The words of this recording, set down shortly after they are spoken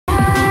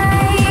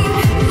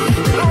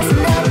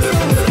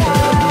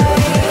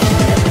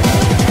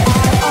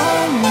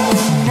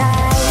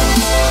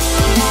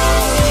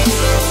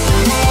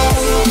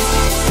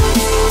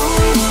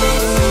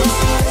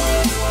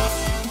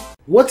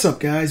What's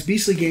up guys,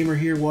 Beastly Gamer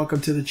here, welcome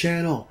to the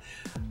channel.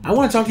 I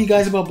want to talk to you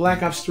guys about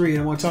Black Ops 3,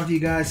 and I want to talk to you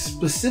guys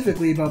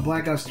specifically about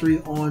Black Ops 3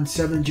 on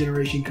 7th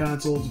generation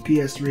consoles,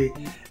 PS3,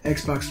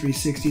 Xbox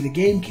 360. The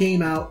game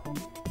came out,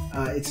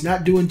 it's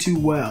not doing too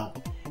well,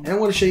 and I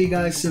want to show you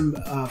guys some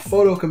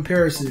photo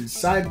comparisons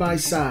side by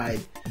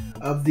side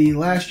of the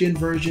last gen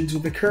versions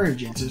with the current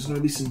gen. So there's going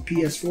to be some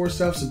PS4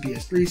 stuff, some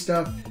PS3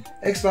 stuff,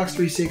 Xbox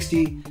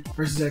 360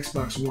 versus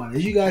Xbox One.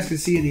 As you guys can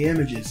see in the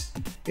images,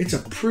 it's a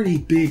pretty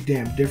big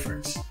damn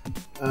difference.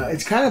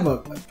 It's kind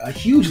of a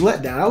huge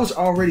letdown. I was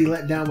already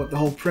let down with the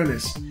whole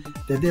premise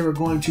that they were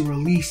going to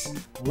release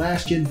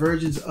last gen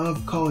versions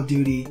of Call of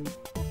Duty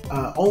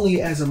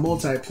only as a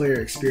multiplayer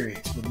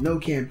experience with no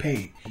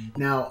campaign.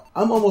 Now,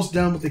 I'm almost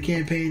done with the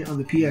campaign on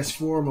the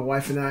PS4. My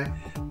wife and I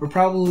were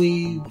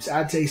probably,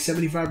 I'd say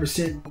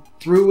 75%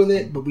 through with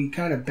it, but we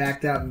kind of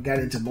backed out and got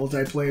into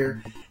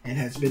multiplayer and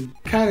has been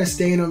kind of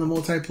staying on the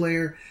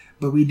multiplayer,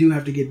 but we do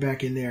have to get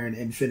back in there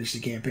and finish the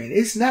campaign.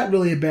 It's not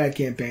really a bad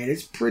campaign.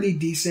 It's pretty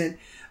decent.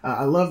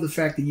 I love the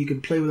fact that you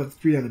can play with up to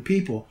 3 other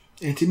people,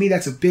 and to me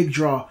that's a big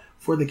draw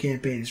for the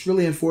campaign. It's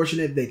really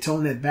unfortunate they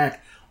toned that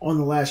back on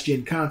the last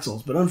gen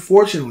consoles, but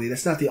unfortunately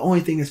that's not the only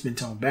thing that's been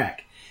toned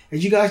back.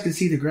 As you guys can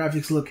see, the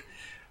graphics look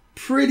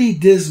pretty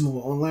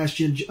dismal on last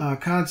gen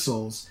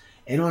consoles,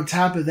 and on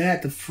top of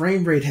that, the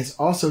frame rate has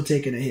also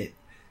taken a hit.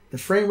 The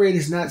frame rate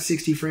is not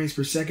 60 frames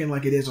per second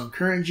like it is on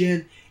current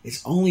gen,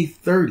 it's only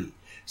 30.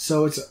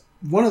 So it's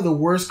one of the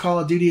worst Call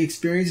of Duty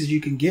experiences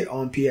you can get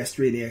on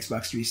PS3 and the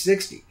Xbox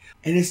 360.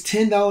 And it's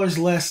 $10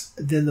 less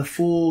than the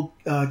full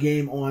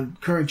game on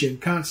current gen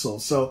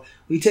consoles. So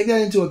we take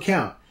that into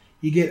account.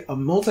 You get a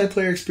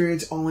multiplayer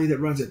experience only that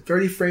runs at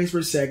 30 frames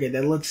per second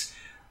that looks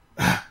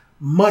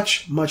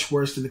much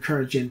worse than the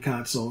current gen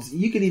consoles.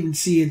 You can even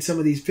see in some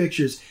of these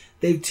pictures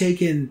they've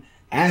taken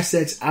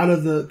assets out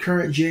of the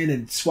current gen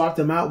and swapped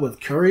them out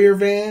with courier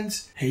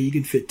vans. Hey, you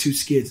can fit 2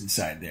 skids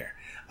inside there.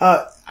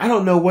 I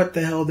don't know what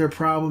the hell their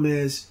problem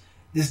is.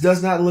 This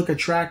does not look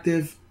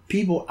attractive.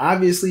 People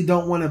obviously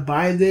don't want to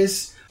buy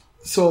this.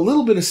 So a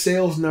little bit of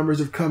sales numbers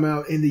have come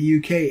out in the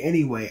UK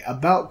anyway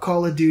about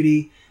Call of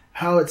Duty,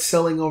 how it's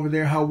selling over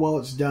there, how well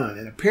it's done.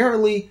 And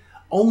apparently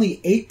only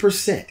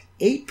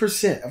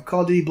 8% of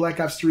Call of Duty Black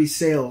Ops 3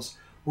 sales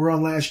were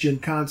on last gen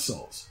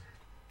consoles.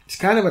 It's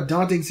kind of a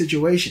daunting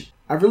situation.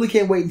 I really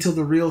can't wait until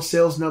the real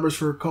sales numbers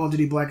for Call of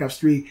Duty Black Ops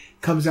 3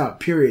 comes out,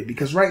 period.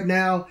 Because right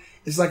now,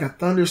 it's like a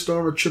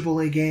thunderstorm of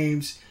AAA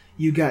games.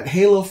 You got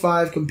Halo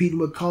 5 competing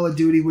with Call of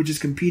Duty, which is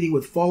competing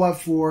with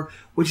Fallout 4,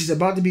 which is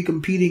about to be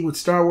competing with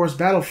Star Wars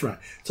Battlefront.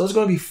 So it's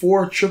going to be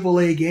 4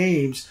 AAA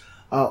games,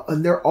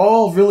 and they're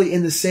all really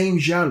in the same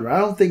genre. I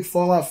don't think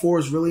Fallout 4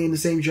 is really in the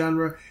same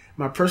genre.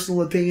 My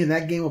personal opinion,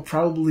 that game will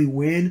probably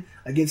win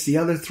against the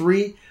other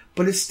 3,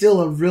 but it's still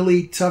a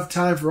really tough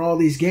time for all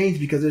these games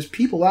because there's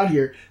people out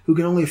here who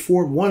can only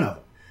afford one of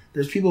them.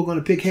 There's people going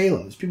to pick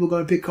Halo. There's people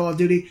going to pick Call of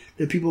Duty.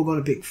 There's people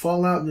going to pick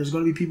Fallout. And there's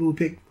going to be people who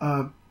pick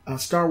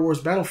Star Wars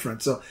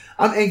Battlefront. So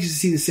I'm anxious to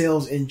see the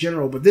sales in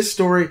general, but this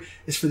story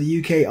is for the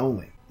UK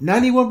only.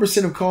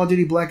 91% of Call of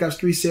Duty Black Ops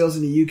 3 sales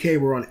in the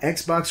UK were on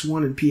Xbox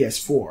One and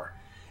PS4.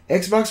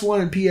 Xbox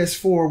One and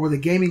PS4 were the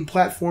gaming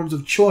platforms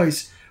of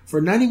choice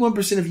for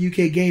 91% of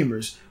UK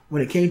gamers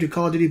when it came to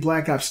Call of Duty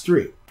Black Ops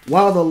 3.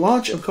 While the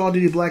launch of Call of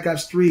Duty Black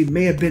Ops 3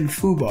 may have been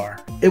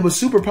FUBAR, it was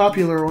super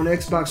popular on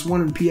Xbox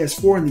One and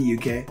PS4 in the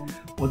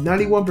UK, with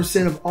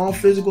 91% of all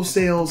physical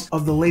sales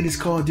of the latest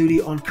Call of Duty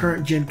on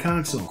current gen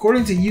console.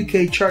 According to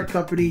UK chart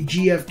company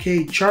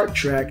GfK Chart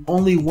Track,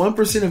 only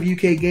 1% of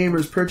UK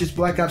gamers purchased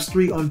Black Ops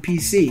 3 on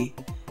PC,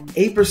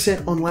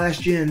 8% on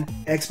last gen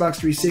Xbox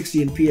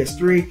 360 and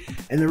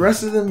PS3, and the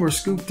rest of them were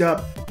scooped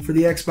up for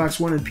the Xbox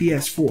One and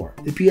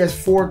PS4. The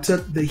PS4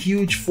 took the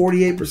huge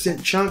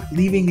 48% chunk,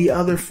 leaving the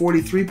other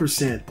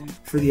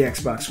 43% for the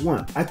Xbox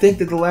One. I think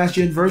that the last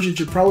gen version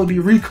should probably be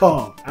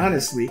recalled,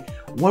 honestly.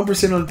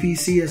 1% on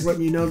PC is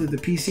letting you know that the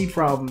PC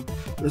problem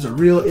is a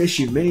real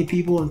issue. Many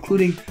people,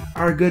 including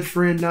our good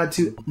friend Not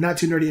Too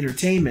Nerdy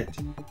Entertainment,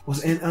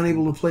 was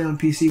unable to play on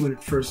PC when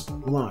it first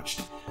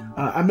launched.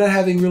 I'm not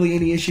having really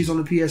any issues on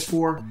the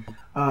PS4,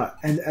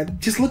 and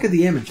just look at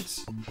the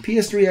images.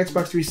 PS3,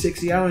 Xbox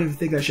 360, I don't even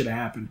think that should have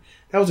happened.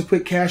 That was a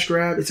quick cash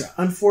grab. It's an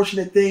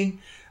unfortunate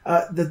thing.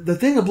 The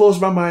thing that blows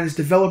my mind is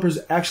developers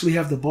actually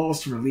have the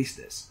balls to release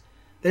this.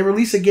 They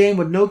release a game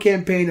with no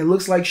campaign that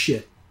looks like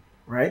shit,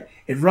 right?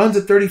 It runs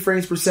at 30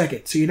 frames per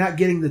second, so you're not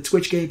getting the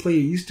Twitch gameplay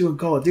you're used to in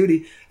Call of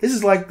Duty. This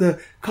is like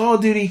the Call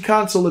of Duty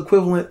console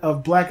equivalent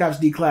of Black Ops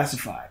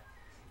Declassified.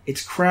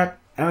 It's crap.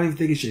 I don't even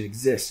think it should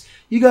exist.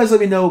 You guys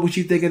let me know what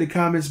you think in the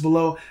comments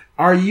below.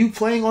 Are you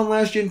playing on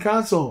last gen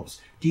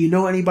consoles? Do you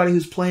know anybody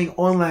who's playing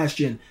on last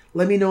gen?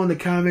 Let me know in the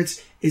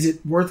comments. Is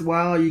it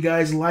worthwhile? Are you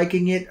guys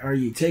liking it? Are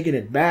you taking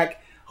it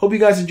back? Hope you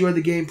guys enjoyed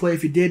the gameplay.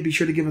 If you did, be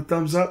sure to give a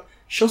thumbs up.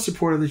 Show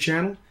support of the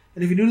channel.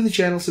 And if you're new to the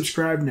channel,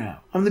 subscribe now.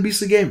 I'm the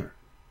Beastly Gamer.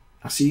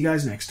 I'll see you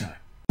guys next time.